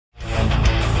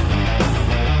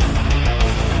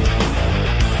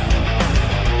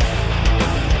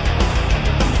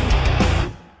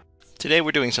Today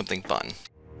we're doing something fun.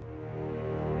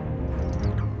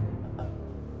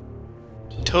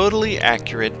 Totally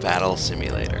accurate battle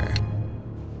simulator.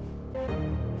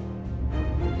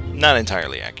 Not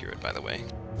entirely accurate, by the way.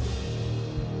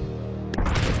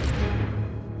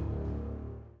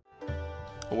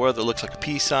 A world that looks like a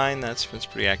peace sign, that's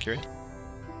pretty accurate.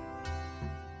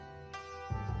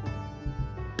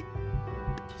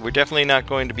 We're definitely not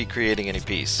going to be creating any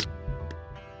peace.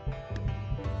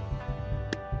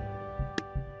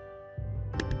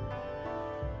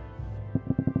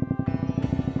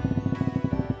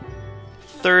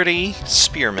 "30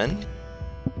 spearmen,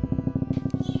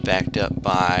 backed up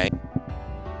by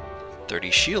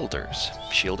 30 shielders.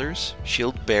 Shielders?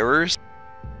 Shield bearers?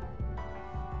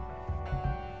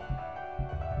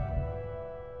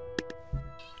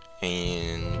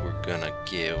 And we're gonna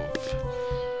give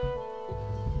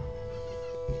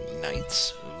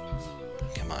knights. Ooh,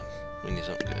 come on, we need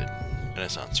something good.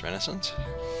 Renaissance,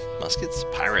 muskets,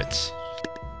 pirates.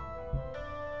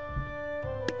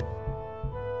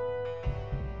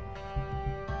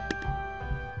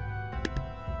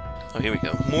 Oh, here we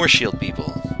go. More shield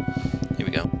people. Here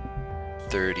we go.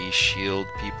 30 shield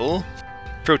people.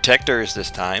 Protectors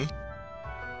this time.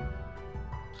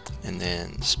 And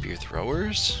then spear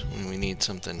throwers. And we need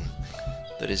something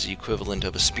that is the equivalent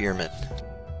of a spearman.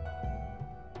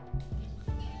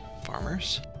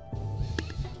 Farmers.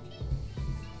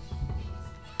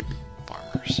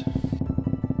 Farmers.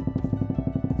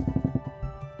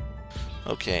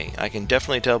 Okay, I can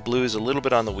definitely tell blue is a little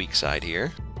bit on the weak side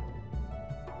here.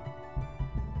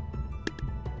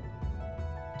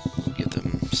 Give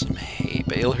them some hay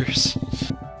balers.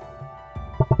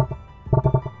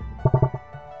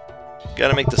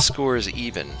 Gotta make the scores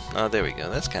even. Oh, there we go.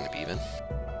 That's kind of even.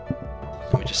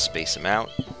 Let me just space them out.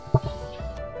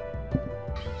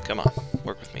 Come on,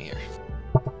 work with me here.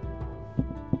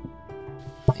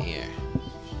 Here.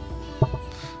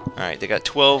 Alright, they got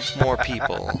 12 more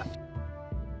people.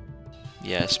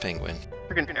 Yes, penguin.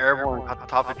 Freaking airborne caught the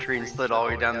top of the tree and slid all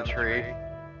the way down the tree.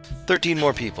 13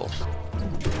 more people.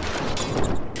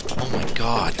 Oh my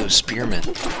god, those spearmen.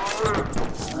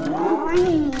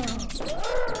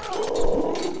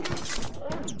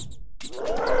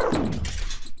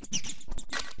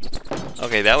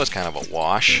 Okay, that was kind of a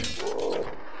wash.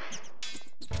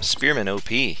 Spearman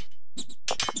OP. I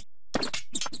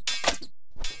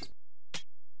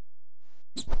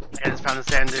just found the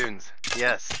sand dunes.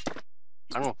 Yes.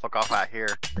 I'm gonna fuck off out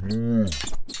here. The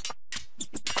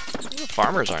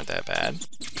farmers aren't that bad.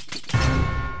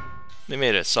 They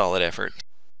made a solid effort.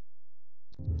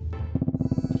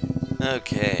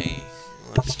 Okay,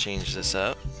 let's change this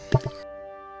up.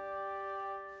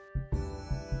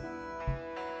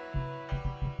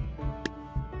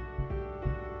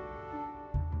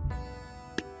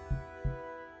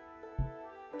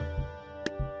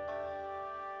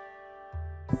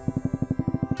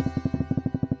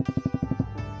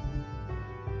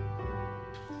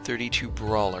 "32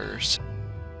 brawlers.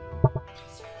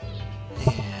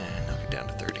 And knock it down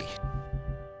to 30.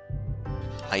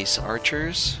 Ice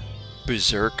archers.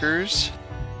 Berserkers.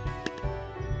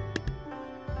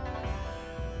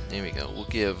 There we go. We'll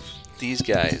give these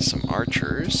guys some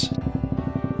archers.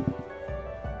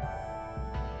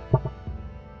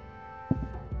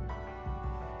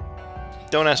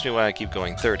 Don't ask me why I keep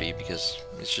going 30, because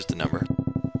it's just a number.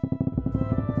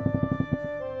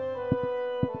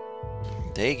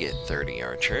 They get 30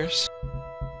 archers.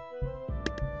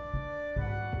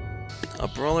 A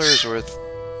brawler is worth...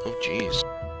 oh, jeez.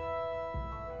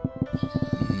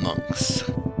 Monks.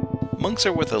 Monks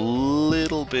are worth a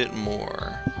little bit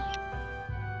more.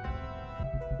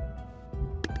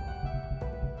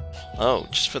 Oh,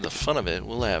 just for the fun of it,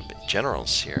 we'll have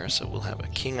generals here. So we'll have a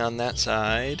king on that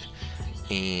side,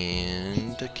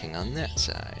 and a king on that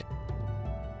side.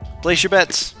 Place your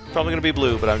bets. Probably gonna be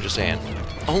blue, but I'm just saying.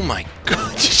 Oh my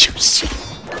god, did you see?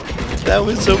 That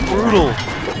was so brutal.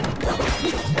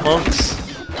 Monks.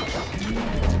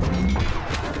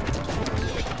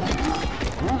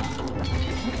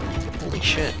 Holy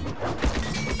shit.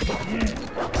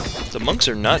 The monks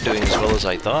are not doing as well as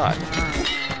I thought.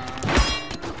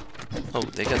 Oh,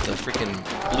 they got the freaking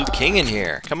blue king in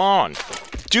here. Come on.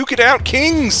 Duke it out,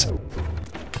 kings!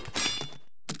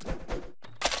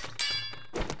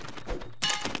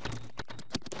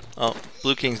 Oh,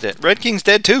 blue king's dead. Red king's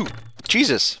dead too!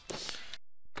 Jesus!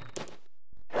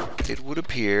 It would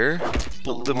appear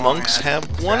the monks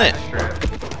have won it.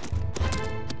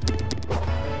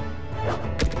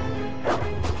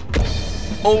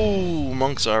 Oh,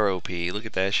 monks are OP. Look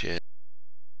at that shit.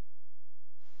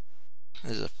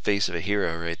 There's a face of a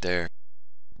hero right there.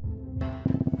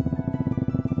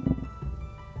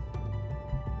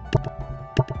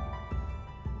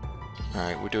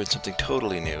 Alright, we're doing something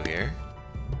totally new here.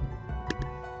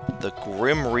 The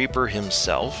Grim Reaper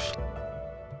himself.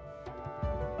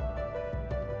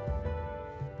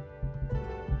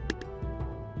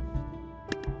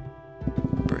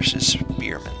 Versus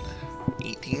Spearman.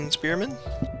 18 Spearman?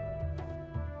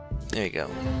 There you go.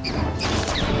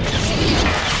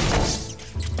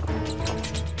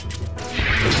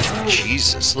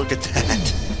 Jesus, look at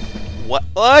that. What?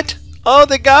 What? Oh,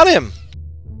 they got him!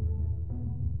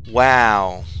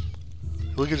 Wow.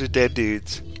 Look at the dead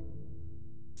dudes.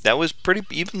 That was pretty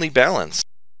evenly balanced.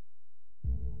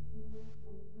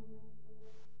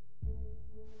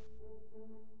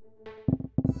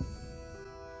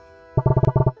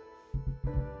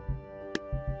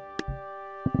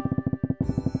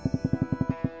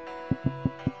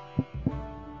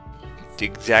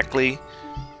 Exactly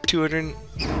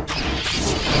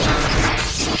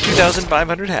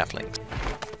 2,500 halflings.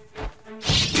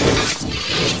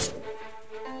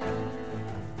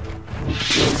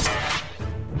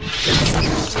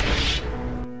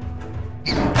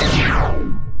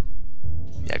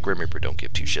 Yeah, Grim Reaper don't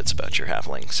give two shits about your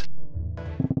halflings.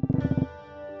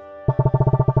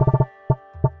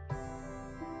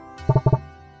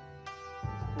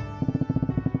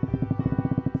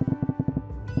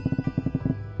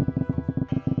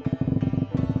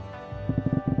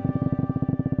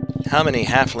 How many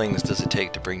halflings does it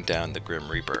take to bring down the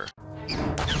Grim Reaper?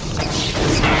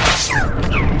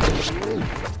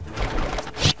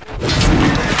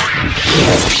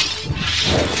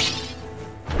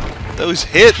 Those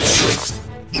hits!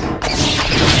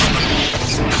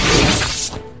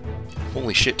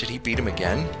 Holy shit, did he beat him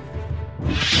again?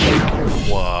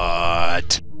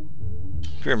 What?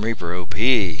 Grim Reaper OP.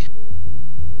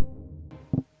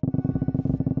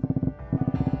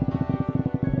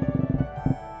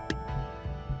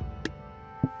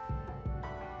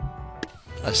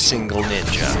 A single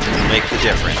ninja will make the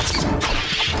difference.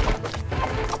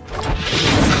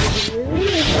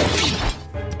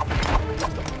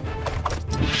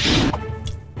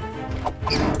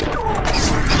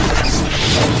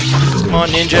 Come on,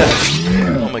 Ninja!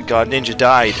 Oh my god, Ninja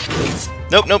died.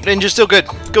 Nope, nope, Ninja's still good.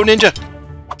 Go, Ninja!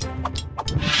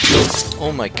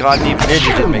 Oh my god, even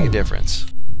Ninja didn't make a difference.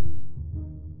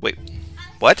 Wait,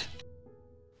 what?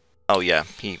 Oh yeah,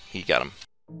 he got him.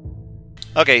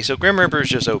 Okay, so Grim Reaper is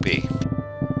just OP.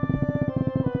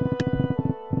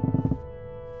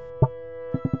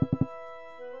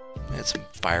 Had some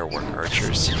firework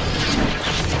archers.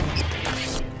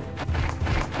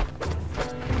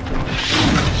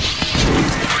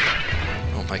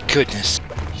 Oh my goodness.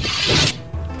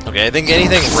 Okay, I think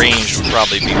anything ranged would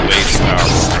probably be way too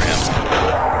powerful for him.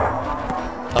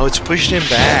 Oh, it's pushing him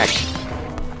back.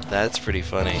 That's pretty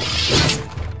funny.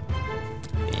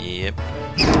 Yep.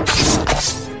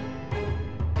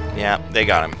 Yeah, they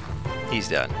got him. He's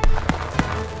done.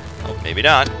 Oh, maybe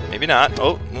not. Maybe not.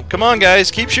 Oh, come on,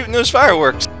 guys. Keep shooting those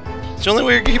fireworks. It's the only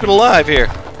way you're keeping alive here.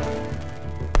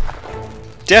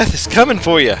 Death is coming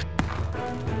for you.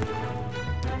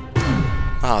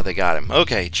 Oh, they got him.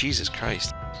 Okay, Jesus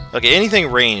Christ. Okay,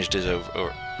 anything ranged is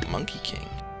over. Monkey King.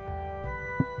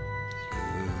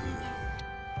 Ooh.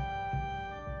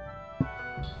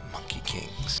 Monkey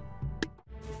Kings.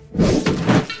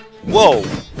 Whoa!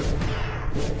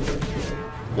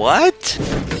 What?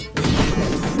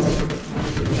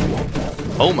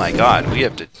 Oh my god, we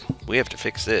have to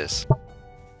fix this.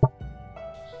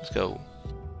 Let's go.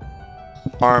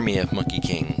 Army of Monkey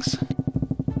Kings.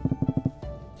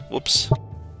 Whoops.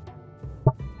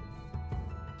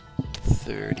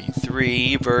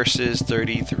 33 versus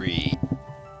 33.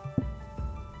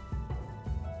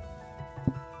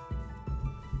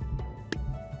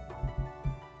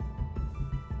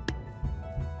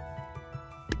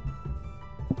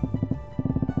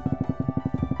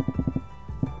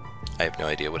 I have no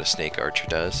idea what a snake archer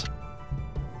does.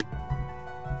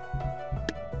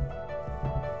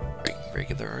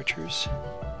 Regular archers?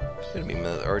 It's gonna be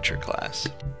another archer class.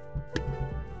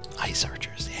 Ice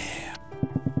archers, yeah.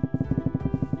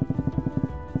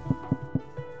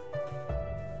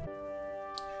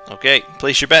 Okay,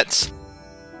 place your bets.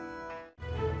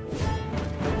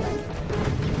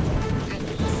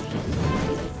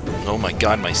 Oh my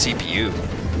god, my CPU.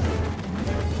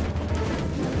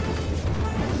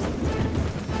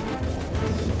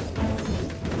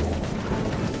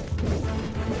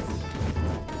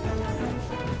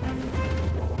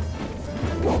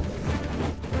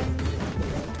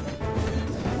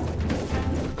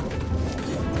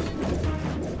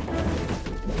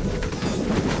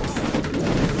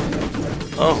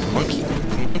 Oh, monkey.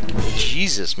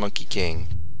 Jesus, Monkey King.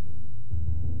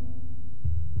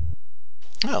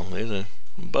 Oh, there's a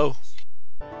bow.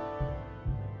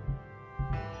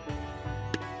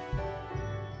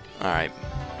 Alright.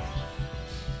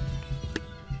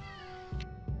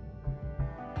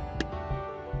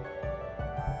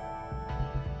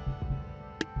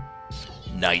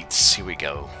 Knights, here we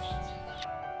go.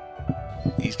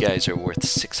 These guys are worth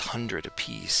 600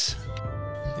 apiece.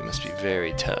 They must be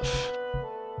very tough.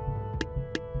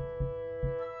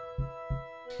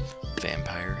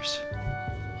 Vampires.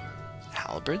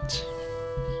 Halberds.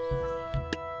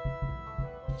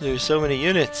 There's so many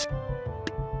units.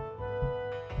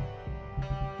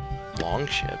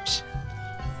 Longships.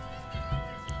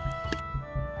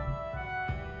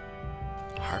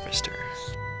 Harvester.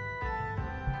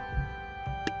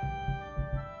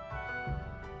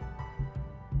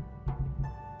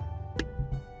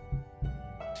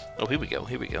 Oh, here we go,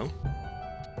 here we go.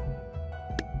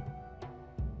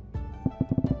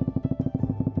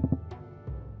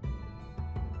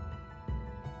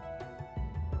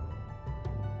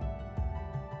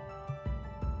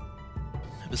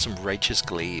 With some righteous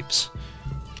glaives.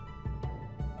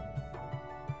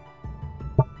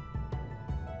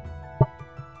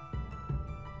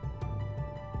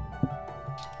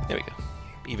 There we go.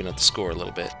 Even out the score a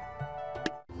little bit.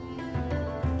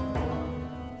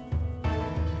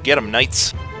 Get them,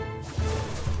 knights.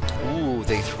 Ooh,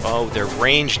 they're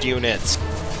ranged units.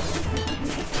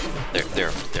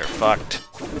 They're fucked.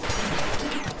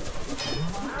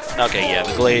 Okay, yeah,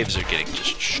 the glaives are getting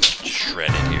just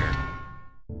shredded here.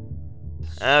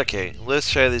 Okay, let's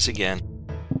try this again.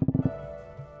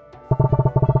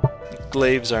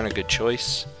 Glaives aren't a good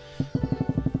choice.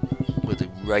 With the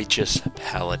righteous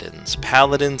paladins.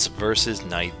 Paladins versus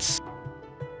knights.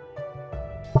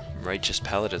 Righteous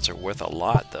paladins are worth a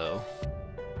lot, though.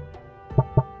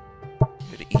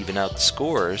 To even out the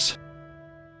scores.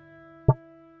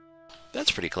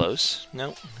 That's pretty close.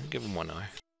 Nope, I'll give them 1 hour.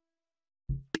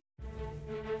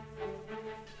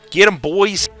 Get 'em,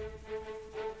 boys!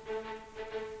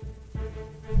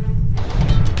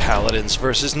 Paladins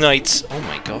versus knights. Oh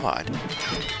my god.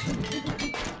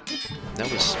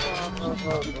 That was...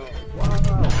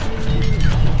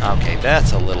 Okay,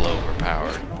 that's a little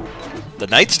overpowered. The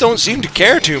knights don't seem to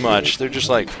care too much. They're just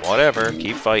like, whatever,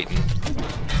 keep fighting.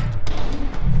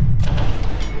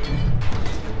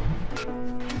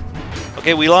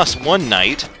 Okay, we lost 1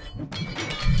 knight.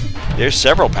 There's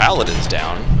several paladins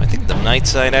down. I think the knight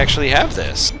side actually have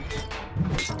this.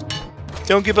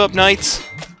 Don't give up, knights.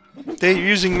 They're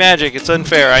using magic. It's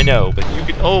unfair, I know, but you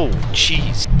can... Oh,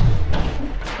 jeez.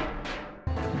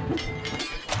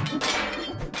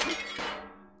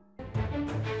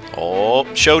 Oh,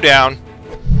 showdown.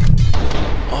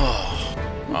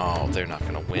 Oh, they're not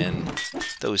gonna win.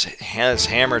 Those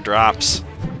hammer drops.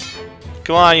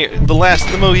 Come on, the last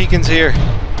of the Mohicans here.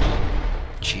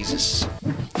 Jesus.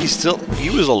 He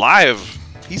was alive.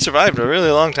 He survived a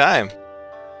really long time.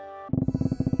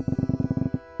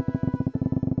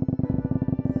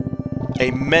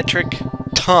 A metric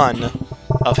ton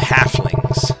of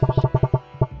halflings.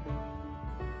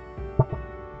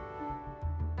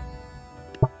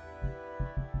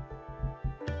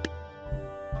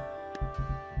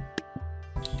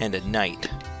 And a knight.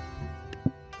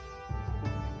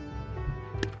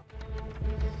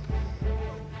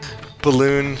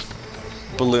 Balloon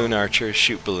archers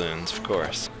shoot balloons, of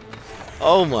course.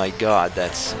 Oh my god,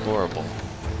 that's horrible.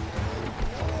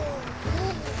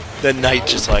 The knight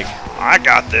just like, I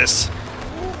got this.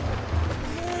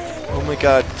 Oh my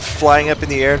god, flying up in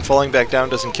the air and falling back down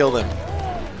doesn't kill them.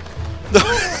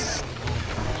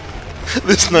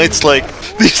 This knight's like,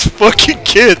 these fucking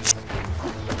kids.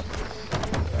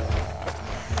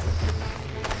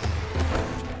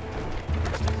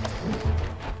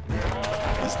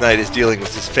 This knight is dealing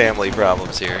with his family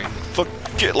problems here. Fuck,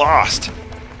 get lost.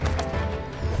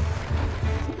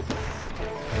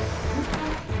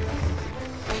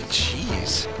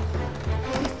 Jeez.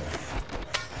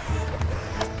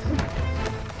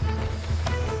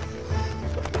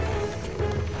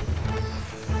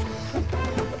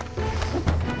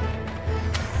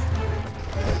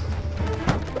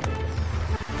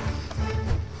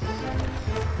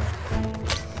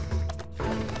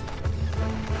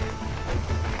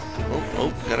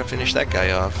 Oh, gotta finish that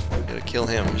guy off. Gotta kill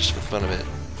him just for the fun of it.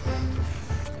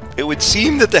 It would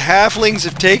seem that the halflings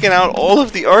have taken out all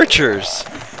of the archers.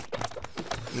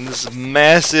 In this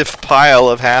massive pile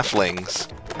of halflings.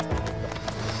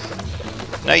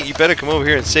 Knight, you better come over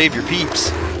here and save your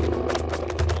peeps.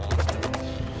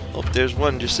 Oh, there's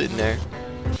one just sitting there.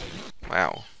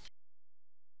 Wow.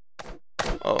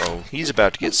 Uh-oh, he's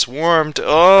about to get swarmed.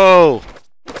 Oh!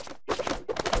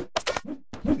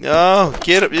 No,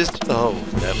 get him. Just, oh,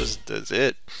 that's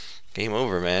it. Game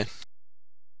over, man.